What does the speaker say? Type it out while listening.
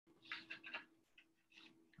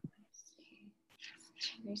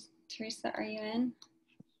Teresa, are you in?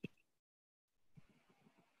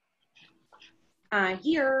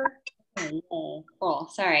 Here. Oh, cool.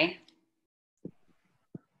 Sorry.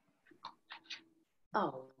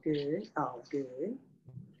 All good. All good.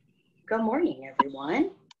 Good morning, everyone.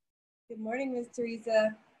 Good morning, Miss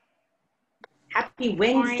Teresa. Happy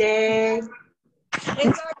Wednesday.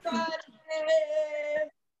 It's our Friday.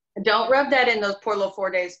 Don't rub that in those poor little 4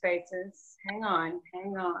 days faces. Hang on.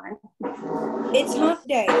 Hang on. It's hump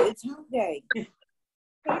day. It's hump day.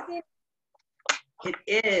 It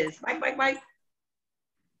is. Mike, Mike, Mike.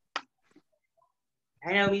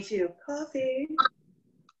 I know, me too. Coffee.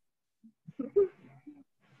 I'm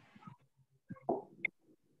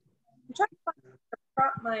trying to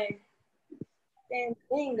prop my damn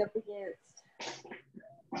thing up against.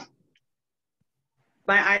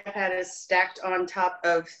 My iPad is stacked on top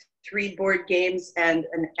of 3 board games and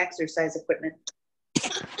an exercise equipment.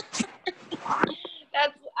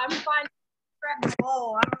 I'm fine. Grab my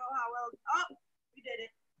bowl. I don't know how well. Oh, we did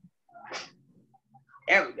it.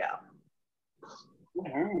 There we go.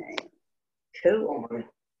 All right. Cool.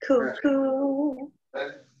 Cool, cool.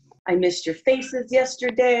 I missed your faces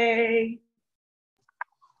yesterday.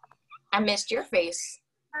 I missed your face.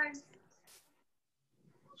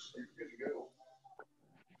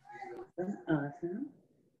 Awesome.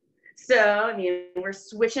 So, I mean, we're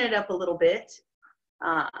switching it up a little bit.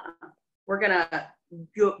 We're gonna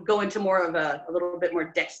go into more of a little bit more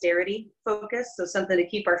dexterity focus. So something to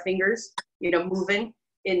keep our fingers, moving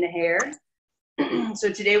in the hair. So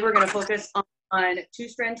today we're gonna focus on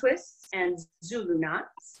 2-strand twists and Zulu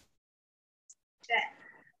knots.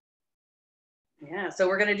 Yeah, so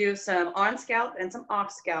we're gonna do some on scalp and some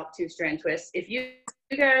off scalp 2-strand twists. If you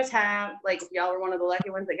guys have, if y'all are one of the lucky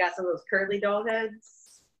ones that got some of those curly doll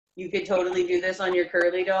heads, you could totally do this on your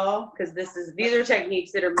curly doll, because these are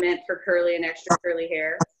techniques that are meant for curly and extra curly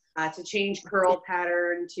hair, to change curl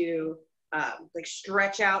pattern, to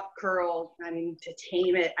stretch out curl, to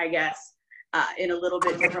tame it, I guess, in a little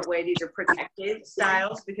bit different way. These are protective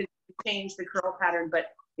styles because you change the curl pattern, but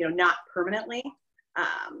not permanently.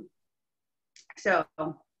 So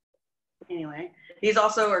anyway, these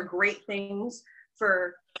also are great things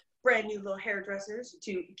for brand new little hairdressers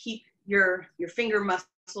to keep your finger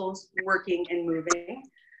muscles working and moving.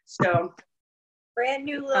 So Brand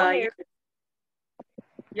new little hair.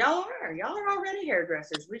 Y'all are already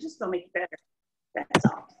hairdressers. We just gonna make it better. That's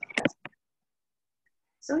all.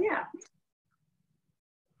 So yeah.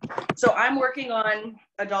 So I'm working on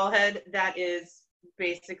a doll head that is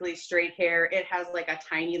basically straight hair. It has a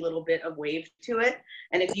tiny little bit of wave to it.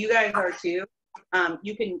 And if you guys are too,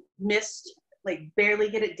 you can mist, barely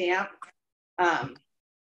get it damp. And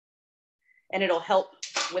it'll help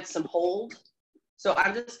with some hold. So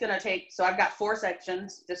I'm just gonna I've got 4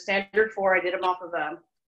 sections, the standard 4. I did them off of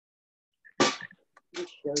let me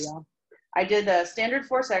show y'all. I did the standard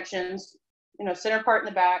 4 sections, center part in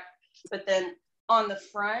the back, but then on the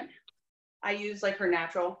front, I use her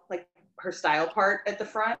natural, her style part at the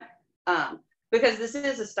front, because this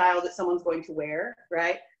is a style that someone's going to wear,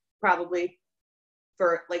 right? Probably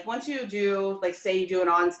for once you do, say you do an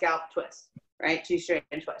on scalp twist, right? 2-strand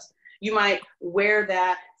twist. You might wear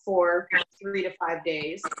that for 3 to 5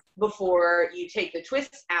 days before you take the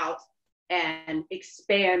twists out and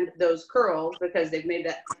expand those curls, because they've made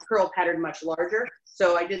that curl pattern much larger.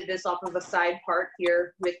 So I did this off of a side part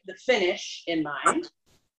here with the finish in mind.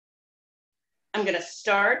 I'm gonna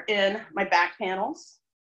start in my back panels,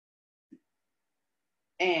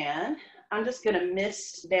 and I'm just gonna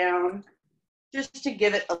mist down just to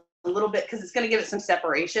give it a little bit, because it's gonna give it some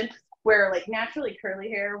separation, where naturally curly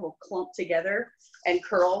hair will clump together and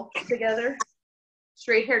curl together.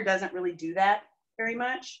 Straight hair doesn't really do that very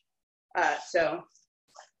much.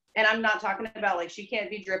 And I'm not talking about she can't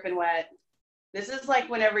be dripping wet. This is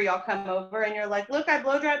whenever y'all come over and you're look, I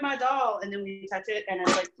blow dried my doll, and then we touch it and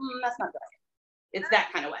it's that's not dry. It's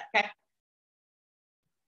that kind of wet, okay?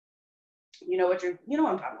 You know what I'm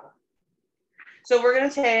talking about. So we're gonna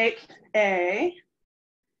take and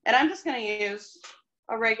I'm just gonna use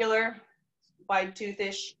a regular wide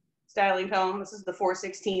toothish styling comb. This is the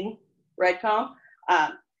 416 red comb.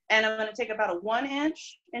 And I'm gonna take about a 1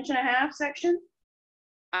 inch, 1.5 inch section.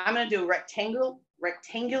 I'm gonna do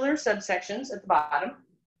rectangular subsections at the bottom.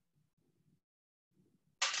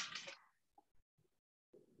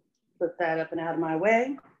 Put that up and out of my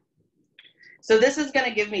way. So this is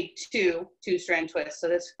gonna give me 2-strand twists. So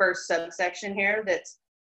this first subsection here that's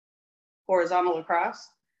horizontal across,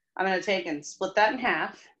 I'm gonna take and split that in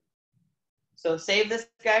half. So save this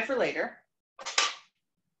guy for later.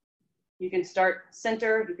 You can start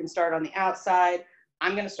center, you can start on the outside.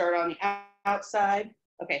 I'm gonna start on the outside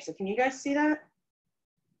Okay, so can you guys see that?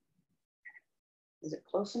 Is it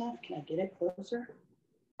close enough? Can I get it closer?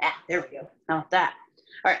 Ah, there we go. How about that?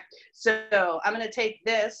 All right, so I'm gonna take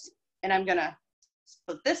this and I'm gonna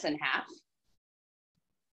split this in half.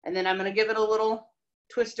 And then I'm gonna give it a little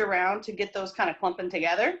twist around to get those kind of clumping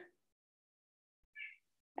together.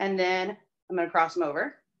 And then I'm gonna cross them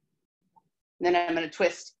over. And then I'm gonna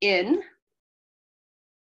twist in.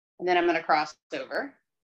 And then I'm gonna cross over.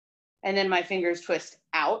 And then my fingers twist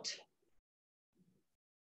out.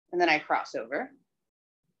 And then I cross over.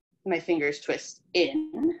 My fingers twist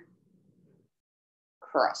in,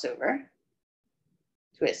 cross over,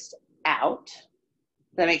 twist out.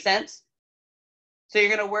 Does that make sense? So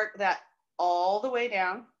you're gonna work that all the way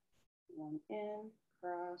down. One in,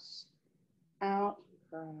 cross, out,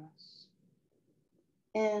 cross,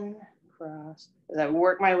 in, cross. As I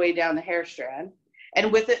work my way down the hair strand.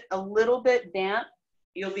 And with it a little bit damp,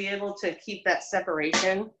 you'll be able to keep that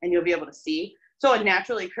separation and you'll be able to see. So a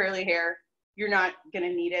naturally curly hair, you're not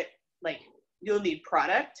gonna need it, like you'll need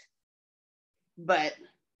product, but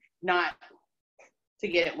not to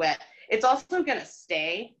get it wet. It's also gonna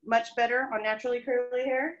stay much better on naturally curly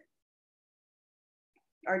hair.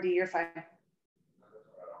 RD, you're fine.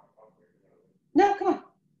 No, come on.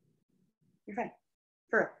 You're fine.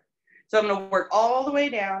 For real. So I'm gonna work all the way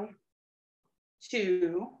down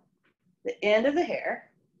to the end of the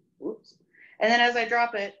hair. Oops. And then as I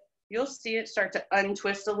drop it, you'll see it start to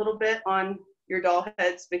untwist a little bit on your doll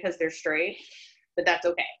heads because they're straight, but that's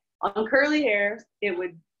okay. On curly hair, it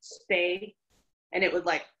would stay and it would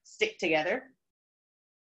like stick together.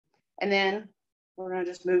 And then we're gonna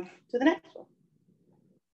just move to the next one.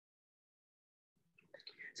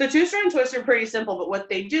 So 2-strand twists are pretty simple, but what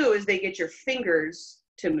they do is they get your fingers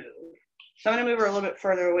to move. So I'm gonna move her a little bit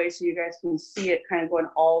further away so you guys can see it kind of going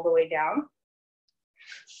all the way down.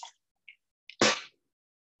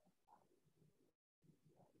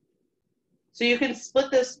 So you can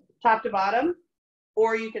split this top to bottom,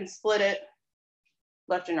 or you can split it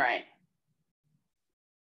left and right.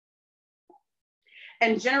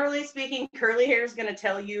 And generally speaking, curly hair is gonna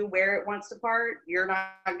tell you where it wants to part. You're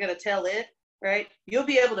not gonna tell it, right? You'll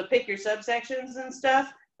be able to pick your subsections and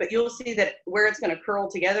stuff, but you'll see that where it's gonna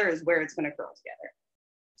curl together is where it's gonna curl together.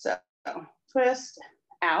 So twist,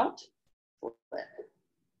 out, flip,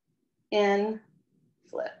 in,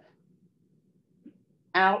 flip,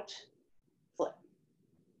 out, flip,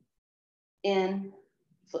 in,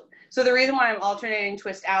 flip. So the reason why I'm alternating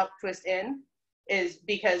twist out, twist in is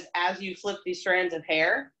because as you flip these strands of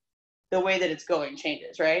hair, the way that it's going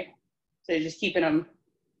changes, right? So you're just keeping them,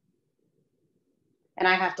 and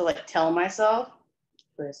I have to like tell myself,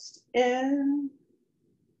 twist in,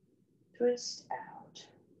 twist out,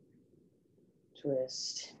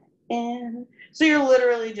 twist in. So you're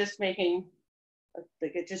literally just making,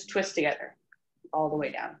 like it just twists together all the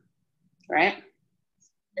way down, right?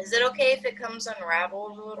 Is it okay if it comes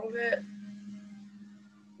unraveled a little bit?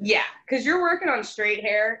 Yeah, because you're working on straight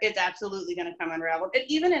hair, it's absolutely gonna come unraveled. And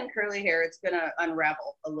even in curly hair, it's gonna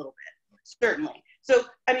unravel a little bit, certainly. So,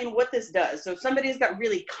 I mean, what this does, so if somebody's got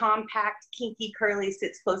really compact, kinky, curly,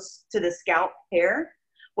 sits close to the scalp hair,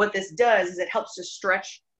 what this does is it helps to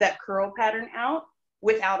stretch that curl pattern out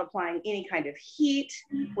without applying any kind of heat,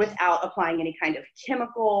 without applying any kind of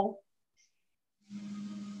chemical.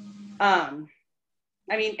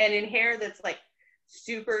 I mean, and in hair that's like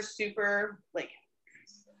super, super like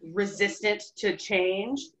resistant to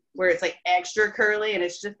change, where it's like extra curly and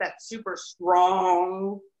it's just that super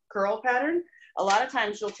strong curl pattern, a lot of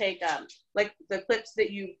times you'll take like the clips that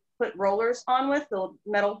you put rollers on with, the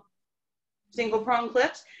metal single prong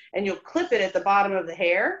clips, and you'll clip it at the bottom of the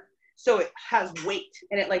hair so it has weight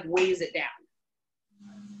and it like weighs it down.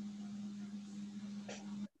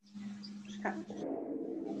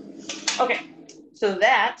 Okay, so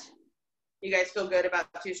that, you guys feel good about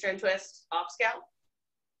 2-strand twist off scalp?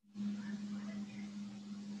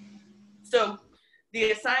 So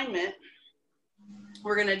the assignment,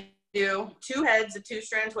 we're gonna do 2 heads of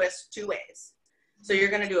 2-strand twists 2 ways. So you're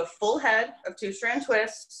gonna do a full head of 2-strand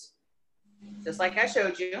twists, just like I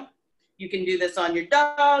showed you. You can do this on your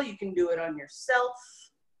doll, you can do it on yourself.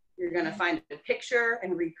 You're gonna find a picture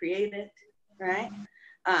and recreate it, right?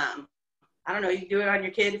 I don't know, you can do it on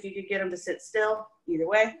your kid if you could get them to sit still, either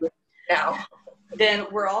way. No. Then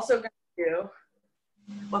we're also gonna do,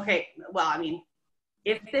 okay, well, I mean,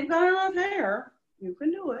 if they've got enough hair, you can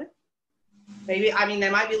do it. Maybe, I mean, they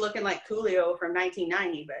might be looking like Coolio from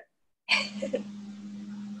 1990, but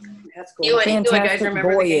that's cool. Do you guys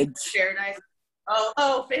remember the game Paradise?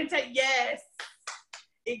 Oh, fantastic! Yes,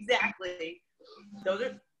 exactly. Those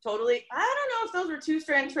are totally, I don't know if those were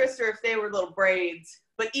 2-strand twists or if they were little braids,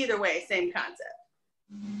 but either way, same concept.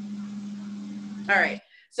 All right,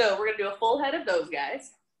 so we're gonna do a full head of those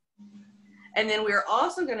guys. And then we're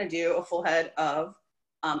also gonna do a full head of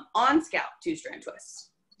on scalp 2-strand twists.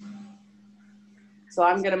 So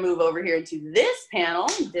I'm gonna move over here into this panel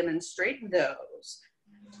and demonstrate those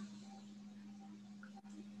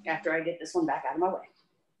after I get this one back out of my way.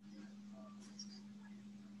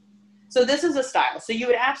 So this is a style. So you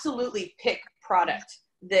would absolutely pick product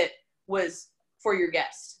that was for your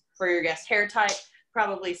guest hair type,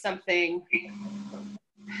 probably something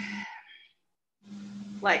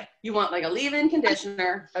like you want like a leave-in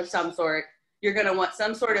conditioner of some sort. You're gonna want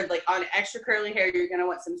some sort of like on extra curly hair, you're gonna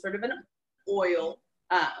want some sort of an oil.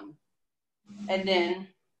 And then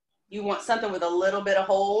you want something with a little bit of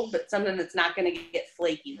hold, but something that's not gonna get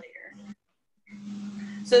flaky later.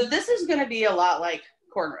 So this is gonna be a lot like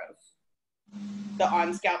cornrows, the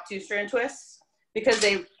on scalp 2-strand twists, because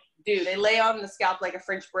they lay on the scalp like a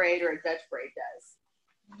French braid or a Dutch braid does.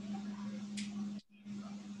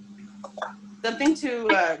 Something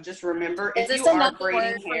to just remember, if you are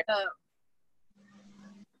braiding hair.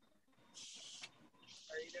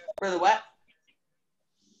 For the what?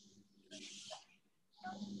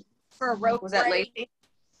 For a rope Was that braid? lacy?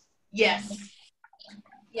 Yes.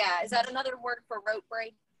 Yeah, is that another word for rope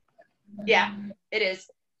braid? Yeah, it is.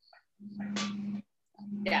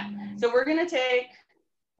 Yeah. So we're gonna take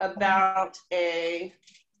about I'm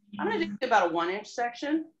gonna do about a 1-inch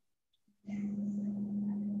section.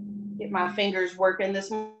 Get my fingers working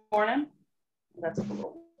this morning. That's a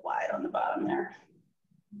little wide on the bottom there.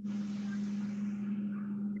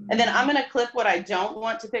 And then I'm gonna clip what I don't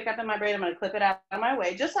want to pick up in my braid. I'm gonna clip it out of my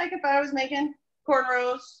way, just like if I was making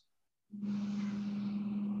cornrows.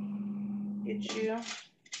 Get you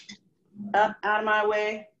up out of my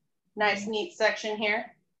way. Nice, neat section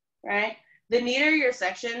here, right? The neater your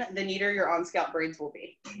section, the neater your on-scalp braids will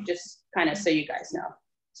be, just kind of so you guys know.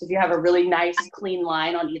 So if you have a really nice, clean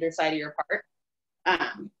line on either side of your part.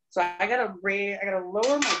 So I gotta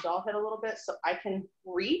lower my doll head a little bit so I can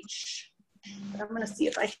reach. I'm gonna see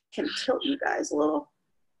if I can tilt you guys a little.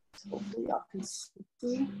 So hopefully y'all can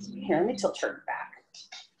see. Here, let me tilt her back.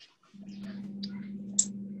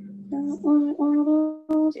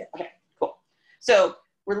 Yeah, okay, cool. So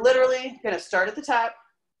we're literally gonna start at the top,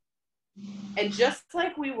 and just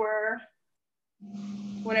like we were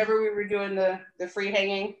whenever we were doing the free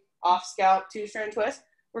hanging off scalp 2-strand twist,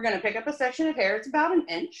 we're gonna pick up a section of hair. It's about 1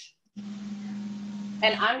 inch,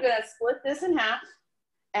 and I'm gonna split this in half,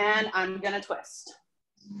 and I'm gonna twist.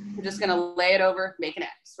 I'm just gonna lay it over, make an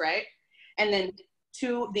X, right? And then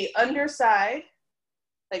to the underside,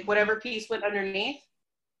 like whatever piece went underneath,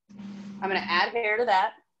 I'm gonna add hair to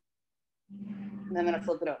that, and I'm gonna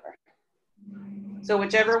flip it over. So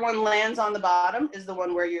whichever one lands on the bottom is the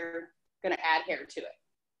one where you're gonna add hair to it.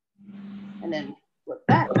 And then flip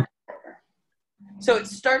that over. So it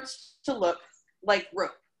starts to look like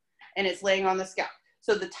rope, and it's laying on the scalp.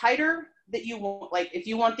 So the tighter that you want, like if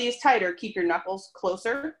you want these tighter, keep your knuckles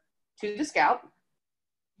closer to the scalp.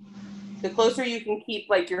 The closer you can keep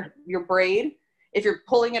like your braid. If you're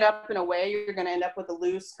pulling it up in a way, you're gonna end up with a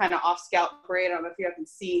loose kind of off scalp braid. I don't know if you can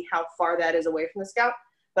see how far that is away from the scalp,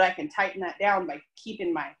 but I can tighten that down by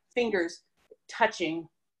keeping my fingers touching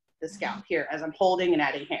the scalp here as I'm holding and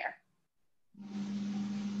adding hair.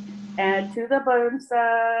 Add to the bottom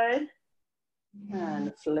side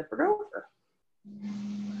and flip it over.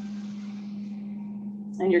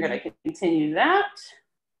 And you're gonna continue that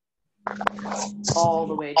all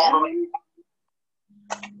the way down.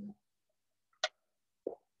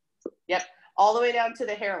 Yep, all the way down to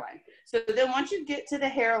the hairline. So then once you get to the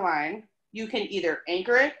hairline, you can either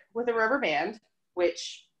anchor it with a rubber band,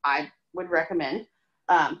 which I would recommend.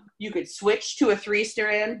 You could switch to a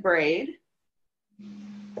 3-strand braid,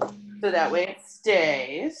 so that way it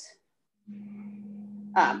stays.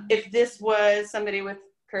 If this was somebody with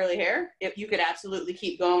curly hair, you could absolutely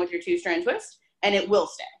keep going with your 2-strand twist, and it will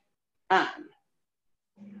stay.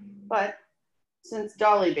 But since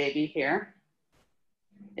Dolly Baby here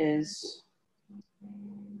is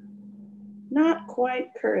not quite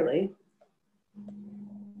curly,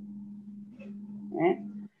 right?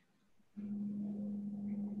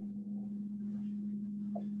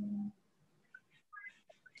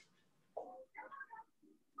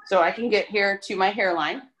 So I can get here to my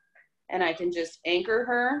hairline, and I can just anchor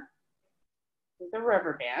her with a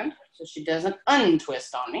rubber band so she doesn't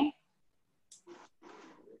untwist on me.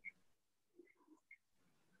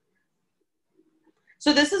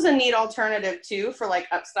 So this is a neat alternative too for like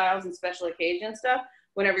up styles and special occasion stuff.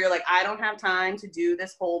 Whenever you're like, I don't have time to do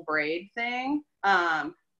this whole braid thing,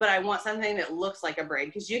 but I want something that looks like a braid,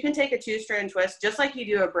 because you can take a 2-strand twist just like you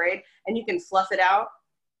do a braid, and you can fluff it out.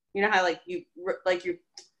 You know how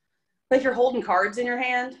you're holding cards in your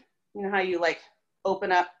hand. You know how you like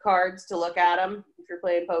open up cards to look at them if you're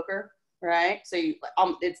playing poker, right? So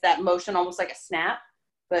it's that motion almost like a snap,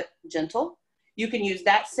 but gentle. You can use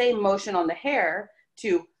that same motion on the hair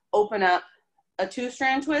to open up a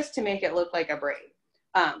 2-strand twist to make it look like a braid.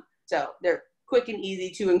 So they're quick and easy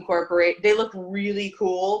to incorporate. They look really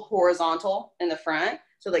cool horizontal in the front,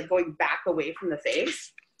 so like going back away from the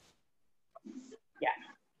face. Yeah.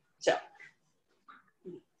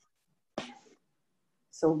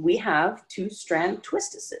 So we have 2-strand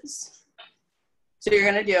twistises. So you're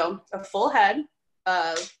gonna do a full head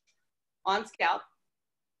of on scalp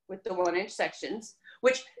with the 1-inch sections,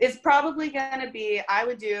 which is probably gonna be, I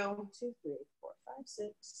would do 2, 3, 4, 5,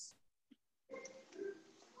 6.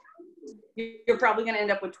 You're probably gonna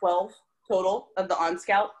end up with 12 total of the on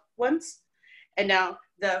scalp ones. And now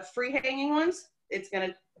the free hanging ones, it's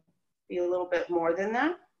gonna be a little bit more than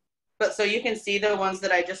that. But so you can see the ones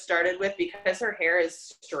that I just started with, because her hair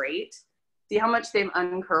is straight. See how much they've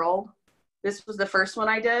uncurled? This was the first one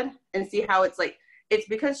I did, and see how it's like, it's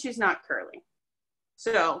because she's not curly.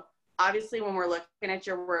 So obviously when we're looking at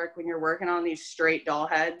your work, when you're working on these straight doll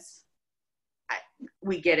heads,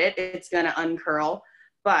 we get it, it's gonna uncurl.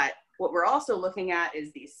 But what we're also looking at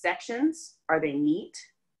is these sections. Are they neat,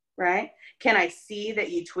 right? Can I see that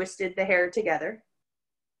you twisted the hair together?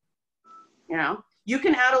 You know, you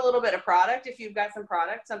can add a little bit of product if you've got some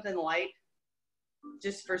product, something light,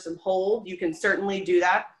 just for some hold. You can certainly do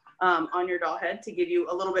that on your doll head to give you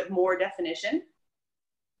a little bit more definition.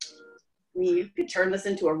 I mean, you could turn this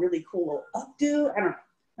into a really cool updo. I don't know,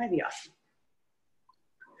 might be awesome.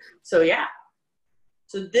 So yeah,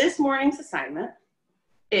 so this morning's assignment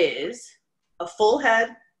is a full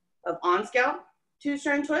head of on scalp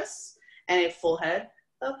 2-strand twists and a full head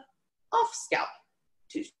of off scalp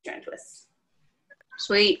 2-strand twists.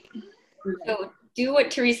 Sweet. So do what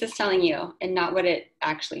Teresa's telling you and not what it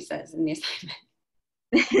actually says in the assignment.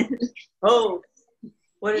 Oh,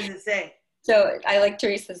 what does it say? So I like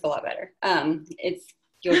Teresa's a lot better.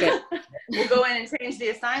 You'll get. We'll go in and change the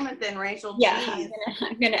assignment then, Rachel. Yeah,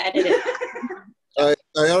 I'm gonna edit it.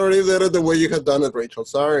 I already did it the way you had done it, Rachel.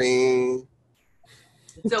 Sorry.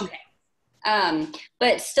 It's okay.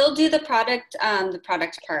 But still do the product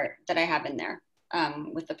part that I have in there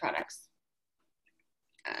with the products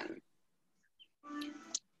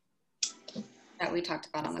that we talked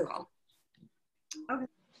about on the call. Okay.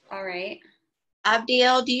 All right.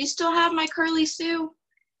 Abdiel, do you still have my curly Sue?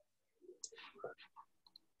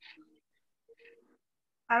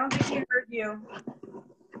 I don't think he heard you.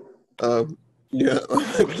 Yeah, I'm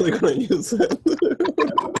actually gonna use it.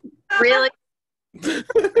 Really?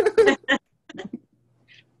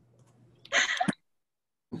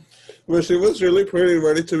 But she was really pretty,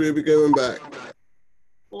 ready to be given back.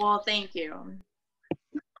 Well, thank you.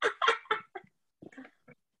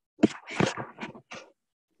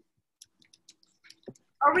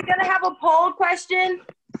 Are we gonna have a poll question?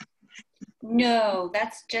 No,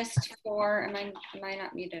 that's just for. Am I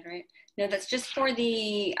not muted, right? No, that's just for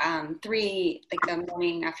the 3, like the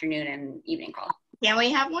morning, afternoon, and evening call. Can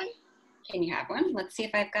we have one? Can you have one? Let's see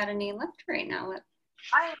if I've got any left right now.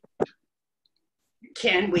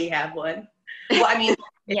 Can we have one? Well, I mean,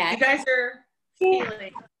 Yeah. if you guys are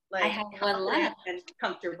feeling like I have one left. and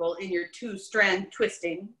comfortable in your 2-strand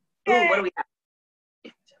twisting. Ooh, what do we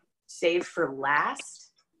have? Save for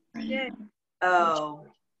last? Yeah. Oh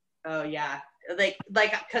yeah. Like,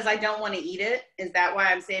 because I don't want to eat it. Is that why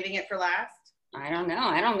I'm saving it for last? I don't know.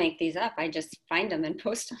 I don't make these up. I just find them and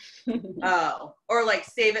post them. Oh, or like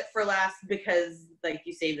save it for last because like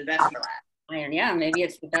you save the best for last. Yeah, maybe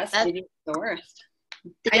it's the best, maybe it's the worst.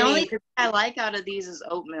 The only thing I like out of these is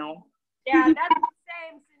oatmeal. Yeah, that's the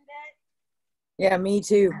same, Cindet. Yeah, me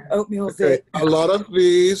too. Oatmeal's Okay, it. a lot of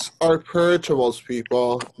these are perishables,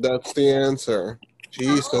 people. That's the answer.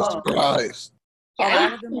 Jesus Oh. Christ. A lot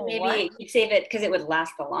Yeah, of them are maybe what? you save it because it would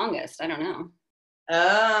last the longest. I don't know.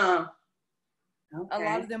 Oh. Okay. A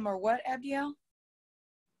lot of them are what, Abiel?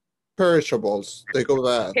 Perishables. They go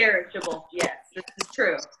bad. Perishable. Yes, this is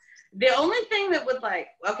true. The only thing that would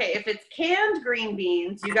okay, if it's canned green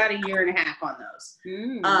beans, you got 1.5 years on those.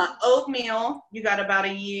 Oatmeal, you got about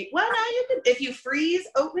a year. Well, now you can, if you freeze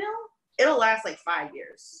oatmeal, it'll last like 5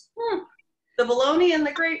 years. The bologna and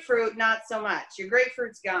the grapefruit, not so much. Your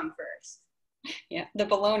grapefruit's gone first. Yeah, the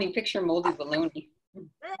bologna, picture moldy bologna.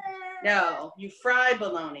 No, you fry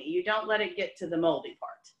bologna. You don't let it get to the moldy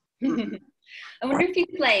part. I wonder if you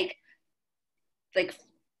could like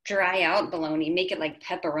dry out bologna, make it like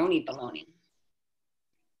pepperoni bologna.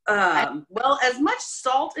 Well, as much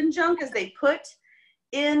salt and junk as they put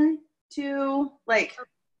into like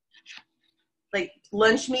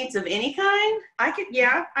lunch meats of any kind, I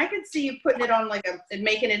could see you putting it on and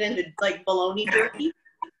making it into like bologna jerky.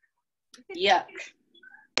 Yuck.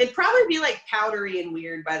 It'd probably be like powdery and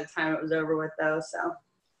weird by the time it was over with though, so.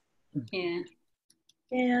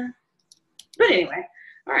 Yeah. But anyway,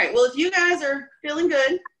 all right. Well, if you guys are feeling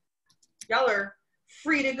good, y'all are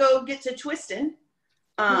free to go get to twisting.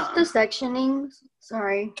 What's the sectionings?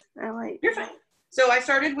 Sorry, You're fine. So I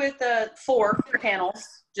started with 4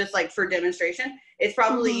 panels, just like for demonstration. It's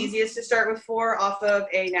probably easiest to start with 4 off of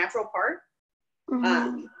a natural part.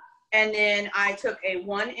 And then I took a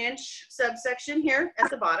 1-inch subsection here at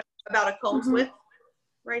the bottom, about a comb's width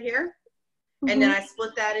right here. And then I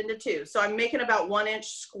split that into 2. So I'm making about 1-inch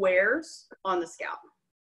squares on the scalp.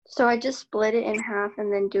 So I just split it in half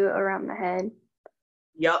and then do it around the head.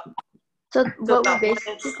 Yep. So what we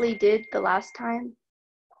basically did the last time,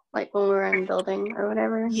 like when we were in building or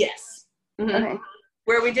whatever? Yes. Okay.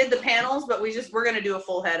 Where we did the panels, but we're going to do a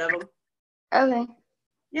full head of them. Okay.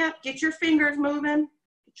 Yeah, get your fingers moving.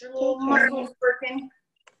 Get your little muscles working.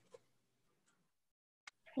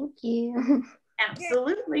 Thank you.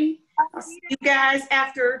 Absolutely. I'll see you guys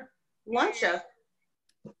after lunch. All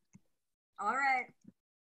right.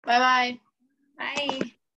 Bye-bye. Bye.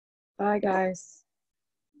 Bye, guys.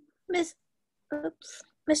 Miss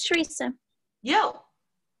Teresa. Yo.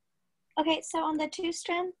 Okay, so on the 2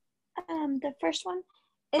 strand, the first one,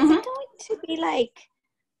 is it going to be like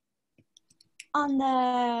on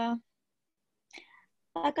the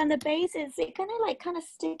base? Is it gonna like kind of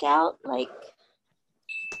stick out like?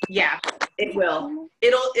 Yeah, it will.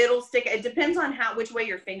 It'll stick. It depends on which way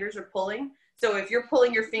your fingers are pulling. So if you're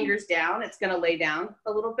pulling your fingers down, it's gonna lay down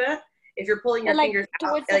a little bit. If you're pulling your fingers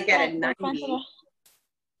out, like at a 90.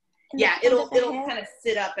 Yeah, it'll kind of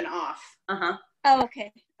sit up and off. Oh,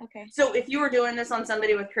 okay. Okay. So if you were doing this on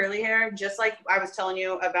somebody with curly hair, just like I was telling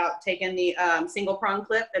you about taking the single prong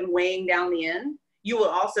clip and weighing down the end, you will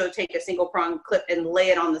also take a single prong clip and lay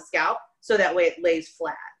it on the scalp so that way it lays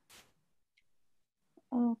flat.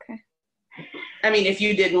 Oh, okay. I mean, if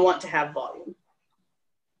you didn't want to have volume.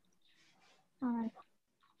 All right.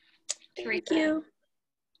 Teresa.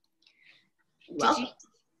 Thank you.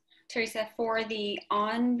 Teresa, for the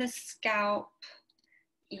on the scalp,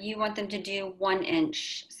 you want them to do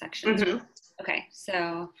 1-inch sections. Okay,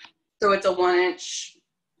 so it's a 1-inch.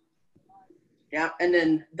 Yeah, and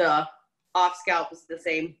then the off scalp is the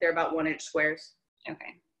same. They're about 1-inch squares.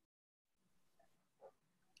 Okay.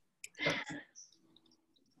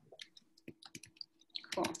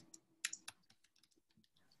 Cool.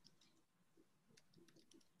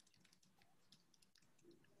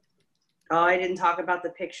 Oh, I didn't talk about the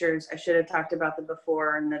pictures. I should have talked about the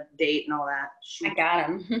before and the date and all that. Shoot. I got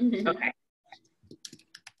them. Okay.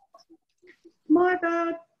 My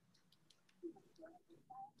bad.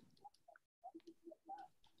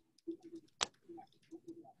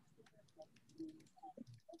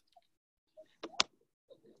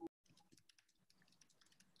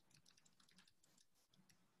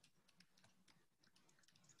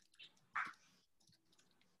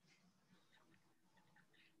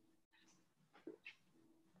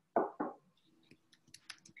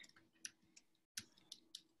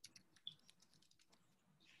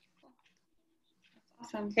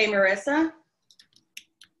 Awesome. Hey, Marissa.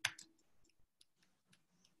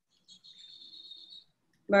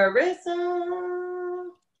 Marissa,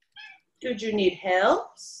 did you need help?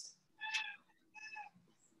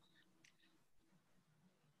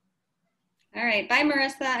 All right. Bye,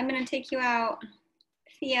 Marissa. I'm going to take you out.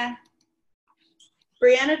 See ya.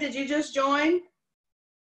 Brianna, did you just join?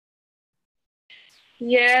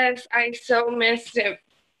 Yes, I so missed it.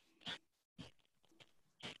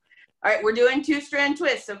 All right, we're doing 2-strand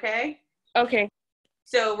twists, okay? Okay.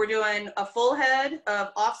 So we're doing a full head of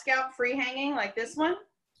off scalp free hanging like this one.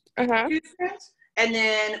 2 strands. And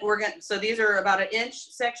then so these are about 1-inch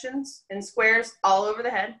sections in squares all over the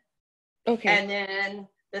head. Okay. And then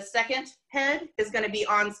the second head is going to be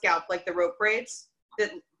on scalp, like the rope braids that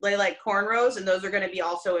lay like cornrows, and those are going to be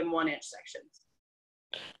also in 1-inch sections.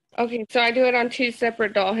 Okay, so I do it on 2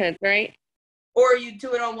 separate doll heads, right? Or you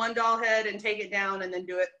do it on 1 doll head and take it down and then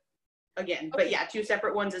do it again. But yeah, 2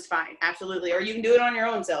 separate ones is fine. Absolutely. Or you can do it on your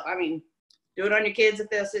own self. I mean, do it on your kids if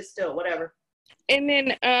they'll sit still, whatever. And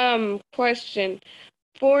then question.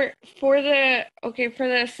 For the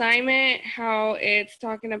assignment, how it's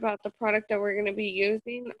talking about the product that we're gonna be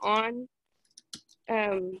using on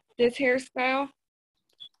this hairstyle.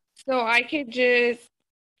 So I could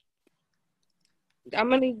I'm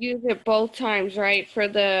gonna use it both times, right? For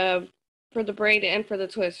the for the braid and for the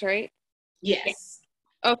twist, right? Yes.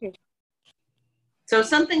 Okay. So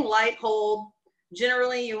something light hold.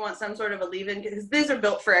 Generally, you want some sort of a leave-in because these are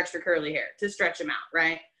built for extra curly hair to stretch them out,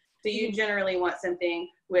 right? So you generally want something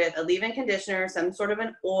with a leave-in conditioner, some sort of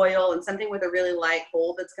an oil, and something with a really light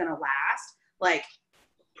hold that's going to last, like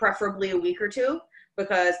preferably a week or two.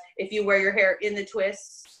 Because if you wear your hair in the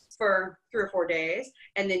twists for 3 or 4 days,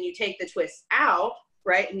 and then you take the twists out,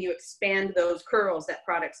 right, and you expand those curls, that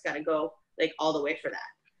product's got to go like all the way for that.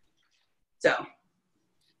 So.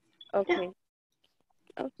 Okay.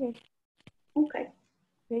 Yeah. Okay. Okay.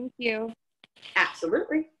 Thank you.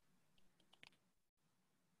 Absolutely.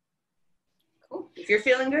 Cool. If you're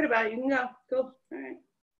feeling good about it, you can go. Cool. All right.